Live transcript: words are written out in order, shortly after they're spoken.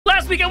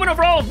week I went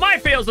over all of my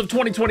fails of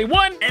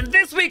 2021, and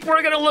this week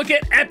we're gonna look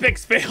at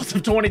Epic's fails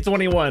of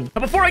 2021.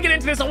 Now, before I get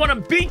into this, I want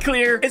to be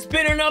clear, it's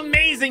been an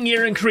amazing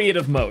year in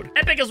creative mode.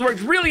 Epic has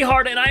worked really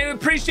hard, and I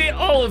appreciate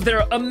all of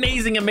their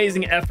amazing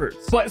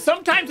efforts. But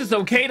sometimes it's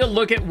okay to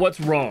look at what's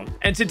wrong.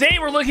 And today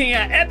we're looking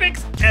at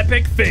Epic's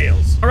epic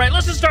fails. All right,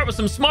 let's just start with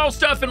some small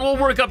stuff, and we'll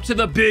work up to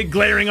the big,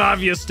 glaring,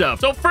 obvious stuff.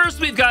 So first,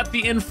 we've got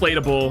the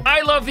inflatable.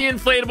 I love the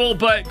inflatable,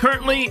 but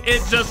currently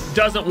it just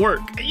doesn't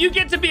work. You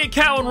get to be a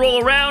cow and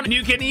roll around, and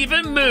you can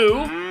even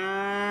move.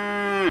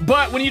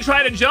 But when you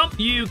try to jump,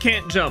 you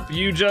can't jump.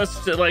 You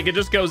just, like, it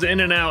just goes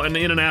in and out,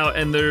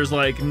 and there's,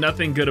 like,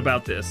 nothing good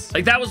about this.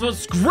 Like, that was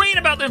what's great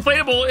about the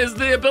inflatable is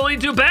the ability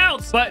to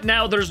bounce. But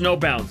now there's no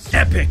bounce.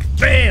 Epic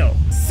fail.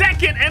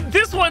 Second, and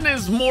this one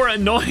is more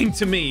annoying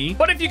to me,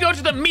 but if you go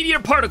to the meteor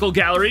particle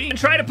gallery and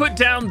try to put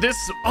down this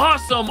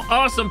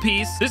awesome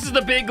piece, this is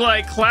the big,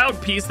 like, cloud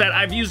piece that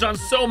I've used on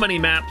so many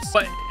maps,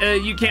 but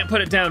you can't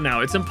put it down now.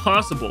 It's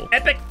impossible.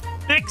 Epic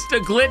fixed a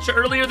glitch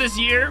earlier this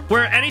year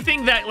where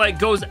anything that like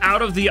goes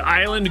out of the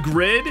island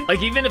grid,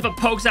 like even if it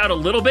pokes out a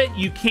little bit,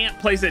 you can't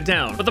place it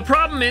down. But the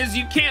problem is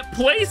you can't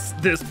place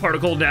this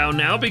particle down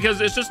now because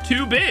it's just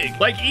too big.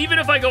 Like even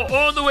if I go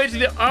all the way to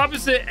the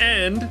opposite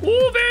end,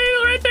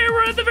 right there,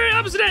 we're at the very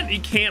opposite end, you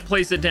can't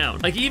place it down.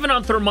 Like even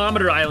on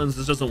thermometer islands,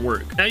 this doesn't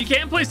work. Now you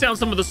can place down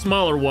some of the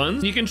smaller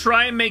ones. You can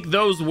try and make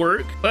those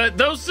work, but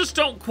those just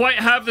don't quite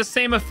have the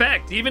same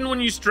effect, even when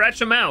you stretch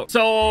them out.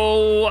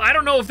 So I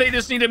don't know if they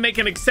just need to make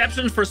an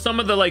exception for some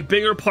of the like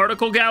bigger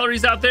particle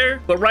galleries out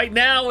there, but right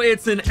now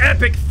it's an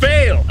epic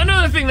fail.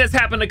 Another thing that's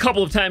happened a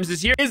couple of times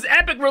this year is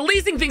Epic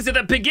releasing things at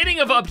the beginning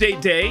of update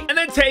day and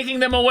then taking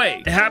them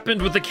away. It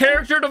happened with the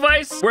character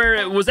device where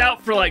it was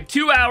out for like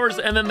 2 hours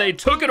and then they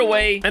took it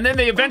away and then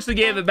they eventually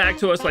gave it back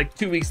to us like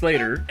 2 weeks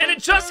later. And it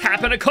just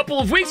happened a couple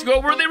of weeks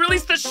ago where they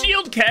released the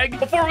shield keg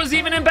before it was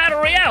even in battle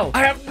royale.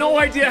 I have no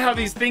idea how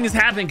these things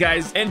happen,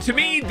 guys, and to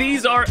me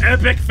these are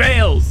epic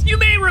fails. You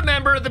may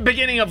remember at the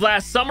beginning of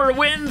last summer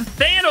when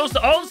Thanos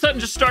all of a sudden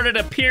just started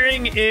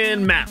appearing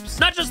in maps.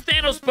 Not just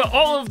Thanos, but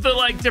all of the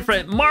like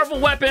different Marvel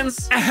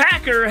weapons. A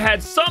hacker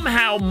had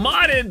somehow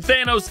modded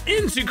Thanos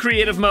into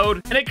creative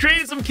mode, and it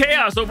created some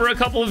chaos over a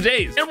couple of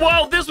days. And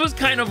while this was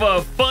kind of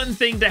a fun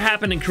thing to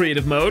happen in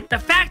creative mode, the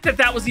fact that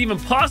that was even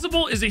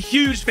possible is a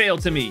huge fail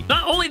to me.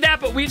 Not only that,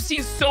 but we've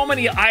seen so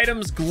many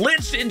items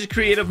glitched into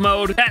creative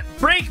mode that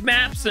break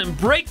maps and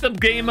break the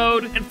game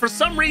mode, and for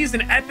some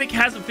reason, Epic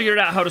hasn't figured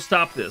out how to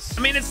stop this.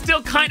 I mean, it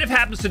still kind of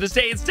happens to this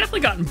day. It's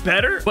definitely gotten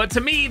better, but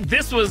to me,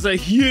 this was a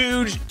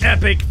huge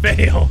epic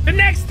fail. The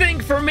next thing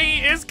for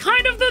me is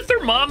kind of the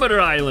thermometer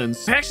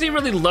islands. I actually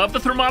really love the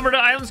thermometer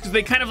islands because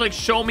they kind of like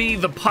show me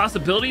the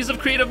possibilities of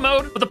creative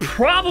mode. But the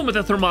problem with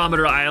the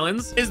thermometer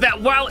islands is that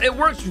while it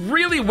works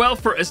really well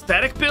for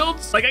aesthetic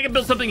builds, like I can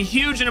build something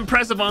huge and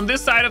impressive on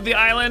this side of the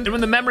island, and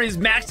when the memory is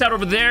maxed out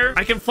over there,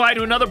 I can fly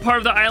to another part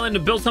of the island to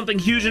build something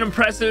huge and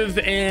impressive,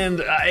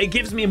 and it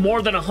gives me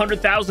more than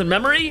 100,000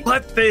 memory.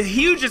 But the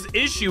hugest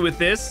issue with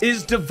this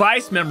is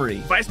device memory.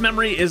 Device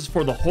memory is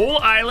for the whole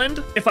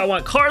island. If I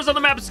want cars on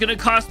the map, it's going to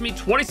cost me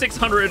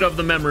 2,600 of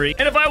the memory.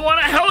 And if I want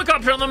a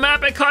helicopter on the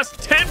map, it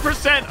costs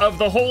 10% of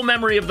the whole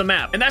memory of the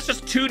map. And that's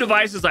just 2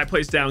 devices I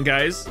placed down,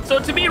 guys. So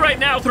to me right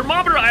now,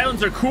 thermometer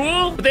islands are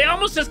cool, but they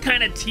almost just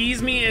kind of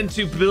tease me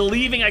into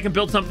believing I can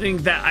build something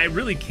that I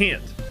really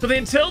can't. So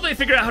until they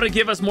figure out how to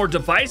give us more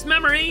device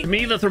memory, to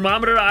me, the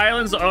thermometer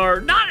islands are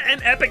not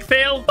an epic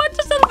fail, but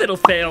just a little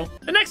fail.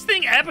 The next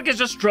thing Epic has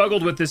just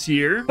struggled with this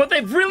year, but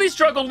they've really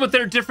struggled with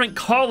their different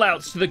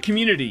callouts to the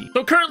community.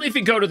 So currently, if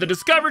you go to the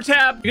Discover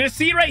tab, you're gonna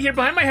see right here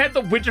behind my head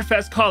the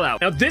Winterfest callout.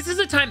 Now, this is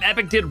a time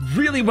Epic did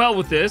really well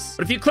with this,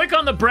 but if you click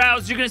on the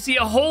browse, you're gonna see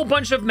a whole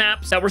bunch of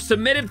maps that were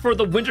submitted for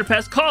the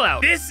Winterfest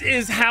callout. This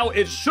is how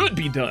it should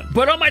be done.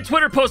 But on my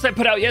Twitter post I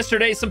put out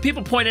yesterday, some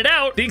people pointed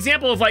out the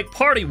example of like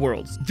party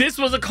worlds. This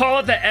was a call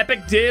out that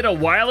Epic did a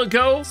while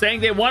ago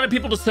saying they wanted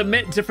people to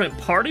submit different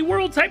party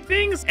world type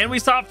things, and we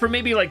saw it for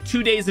maybe like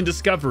 2 days in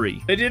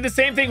Discovery. They did the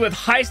same thing with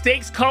high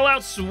stakes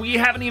callouts. We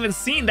haven't even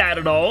seen that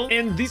at all,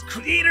 and these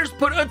creators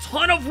put a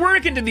ton of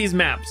work into these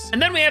maps.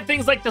 And then we have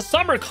things like the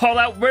summer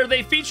callout where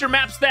they feature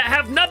maps that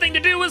have nothing to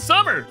do with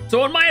summer.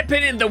 So in my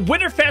opinion, the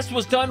Winterfest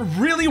was done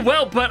really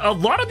well, but a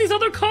lot of these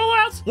other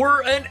callouts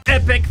were an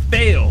epic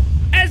fail.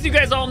 As you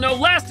guys all know,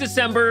 last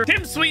December,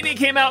 Tim Sweeney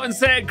came out and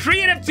said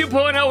Creative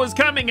 2.0 is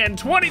coming in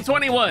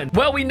 2021.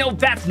 Well, we know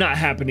that's not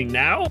happening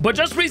now, but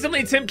just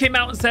recently, Tim came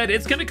out and said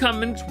it's gonna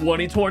come in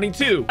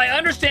 2022. I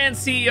understand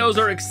CEOs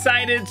are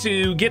excited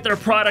to get their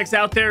products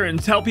out there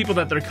and tell people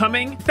that they're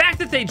coming. The fact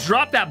that they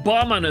dropped that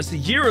bomb on us a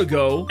year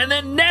ago and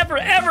then never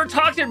ever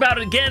talked about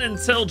it again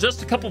until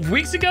just a couple of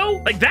weeks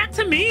ago, like that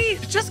to me,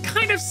 it just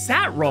kind of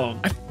sat wrong.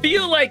 I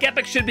feel like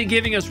Epic should be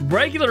giving us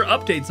regular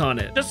updates on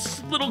it.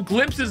 Just little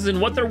glimpses in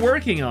what they're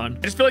working on.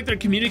 I just feel like their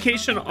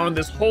communication on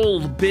this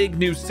whole big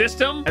new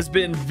system has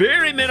been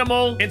very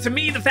minimal. And to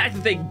me, the fact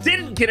that they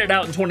didn't get it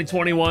out in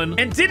 2021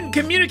 and didn't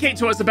communicate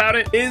to us about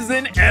it is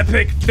an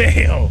epic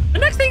fail. The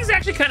next thing is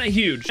actually kind of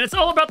huge, and it's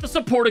all about the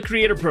Support a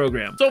Creator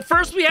program. So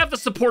first we have the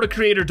Support a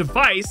Creator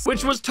device,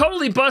 which was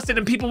totally busted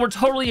and people were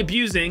totally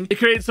abusing. They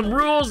created some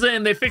rules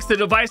and they fixed the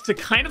device to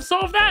kind of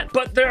solve that,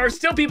 but there are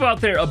still people out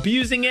there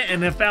abusing it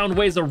and have found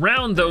ways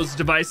around those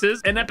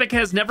devices, and Epic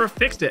has never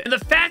fixed it. And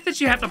the fact that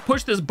you have to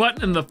push this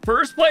button in the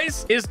first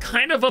place is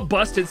kind of a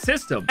busted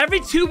system. Every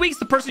 2 weeks,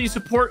 the person you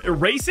support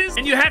erases,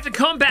 and you have to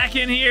come back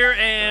in here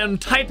and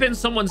type in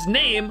someone's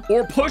name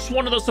or push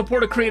one of those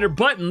Support a Creator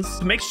buttons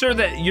to make sure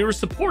that you're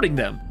supporting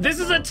them. This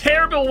is a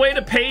terrible way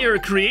to pay your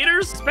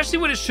creators, especially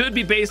when it should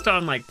be based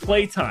on like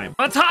playtime.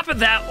 On top of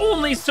that,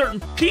 only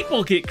certain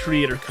people get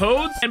creator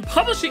codes, and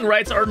publishing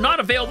rights are not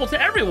available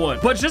to everyone.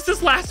 But just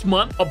this last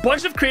month, a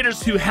bunch of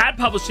creators who had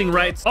publishing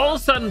rights all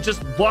of a sudden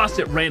just lost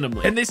it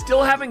randomly, and they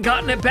still haven't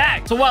gotten it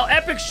back. So while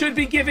Epic should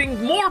be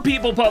giving more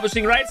people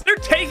publishing rights, they're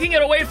taking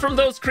it away from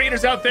those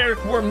creators out there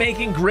who are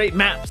making great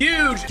maps.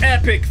 Huge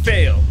epic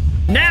fail.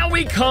 Now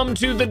we come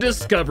to the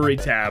Discovery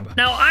tab.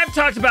 Now, I've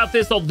talked about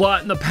this a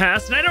lot in the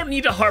past, and I don't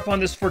need to harp on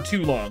this for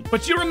too long,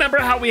 but you remember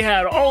how we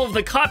had all of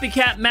the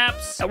copycat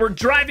maps that were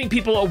driving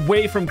people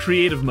away from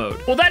creative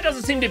mode? Well, that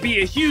doesn't seem to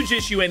be a huge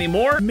issue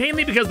anymore,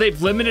 mainly because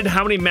they've limited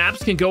how many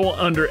maps can go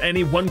under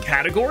any one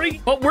category,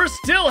 but we're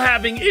still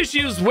having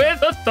issues with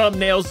the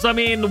thumbnails. I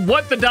mean,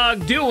 what the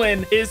dog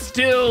doing is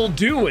still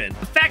doing.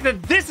 The fact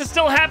that this is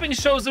still happening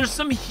shows there's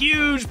some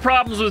huge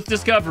problems with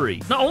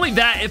Discovery. Not only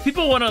that, if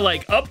people want to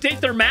like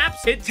update their maps,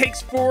 it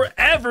takes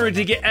forever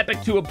to get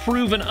Epic to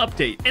approve an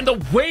update. And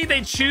the way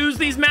they choose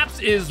these maps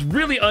is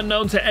really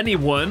unknown to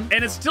anyone,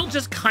 and it's still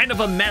just kind of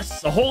a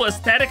mess. The whole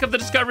aesthetic of the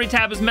Discovery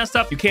tab is messed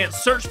up. You can't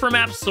search for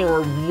maps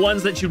or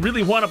ones that you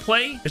really want to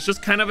play. It's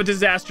just kind of a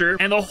disaster,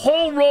 and the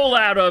whole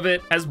rollout of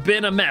it has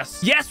been a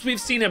mess. Yes,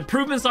 we've seen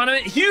improvements on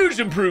it,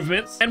 huge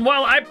improvements, and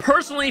while I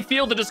personally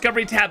feel the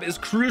Discovery tab is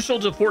crucial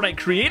to Fortnite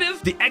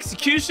creative, the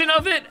execution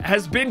of it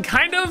has been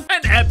kind of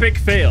an epic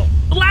fail.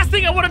 The last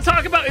thing I want to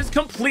talk about is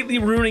completely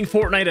ruining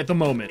Fortnite at the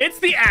moment. It's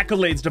the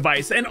accolades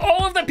device and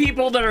all of the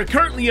people that are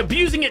currently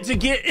abusing it to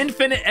get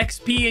infinite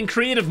XP in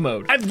creative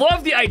mode. I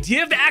love the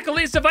idea of the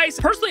accolades device.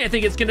 Personally, I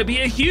think it's going to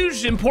be a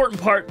huge important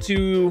part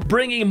to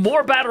bringing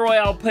more battle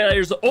royale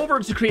players over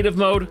to creative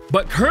mode,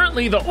 but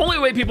currently the only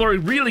way people are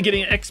really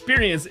getting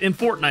experience in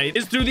Fortnite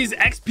is through these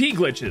XP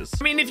glitches.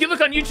 I mean, if you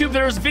look on YouTube,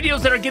 there's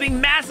videos that are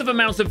getting massive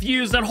amounts of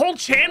views and whole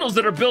channels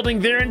that are building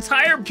their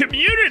entire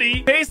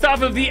community based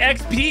off of the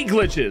XP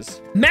glitches.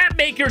 Map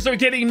makers are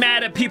getting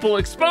mad at people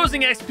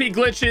exposing XP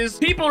glitches.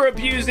 People are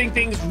abusing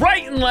things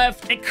right and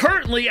left. And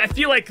currently, I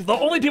feel like the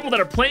only people that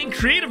are playing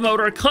creative mode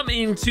are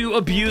coming to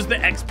abuse the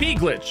XP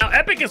glitch. Now,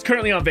 Epic is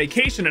currently on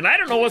vacation, and I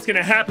don't know what's going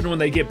to happen when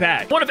they get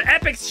back. One of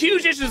Epic's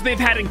huge issues they've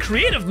had in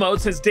creative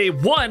mode since day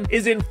one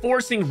is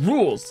enforcing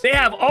rules. They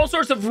have all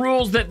sorts of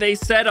rules that they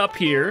set up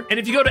here. And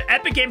if you go to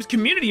Epic Games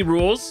community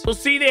rules, you'll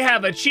see they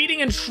have a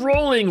cheating and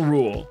trolling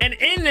rule. And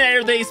in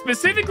there, they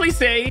specifically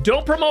say,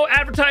 don't promote,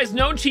 advertise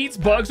known cheats,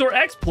 bugs, or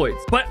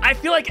exploits. But I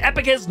feel like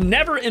Epic has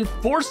never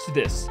enforced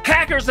this.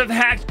 Hackers have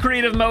hacked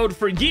creative mode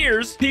for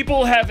years.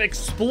 People have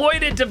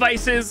exploited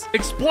devices,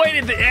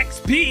 exploited the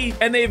XP,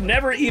 and they've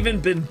never even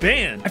been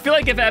banned. I feel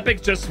like if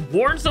Epic just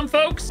warned some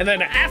folks, and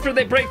then after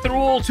they break the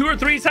rule 2 or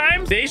 3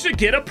 times, they should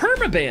get a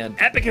permaban.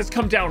 Epic has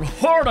come down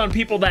hard on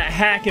people that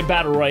hack in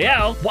Battle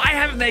Royale. Why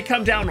haven't they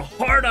come down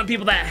hard on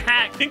people that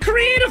hack in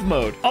creative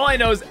mode? All I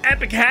know is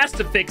Epic has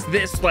to fix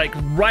this like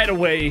right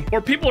away,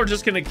 or people are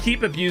just gonna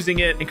keep abusing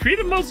it, and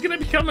creative mode is gonna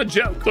become a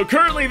joke. So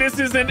currently, this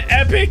is an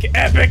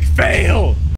epic fail.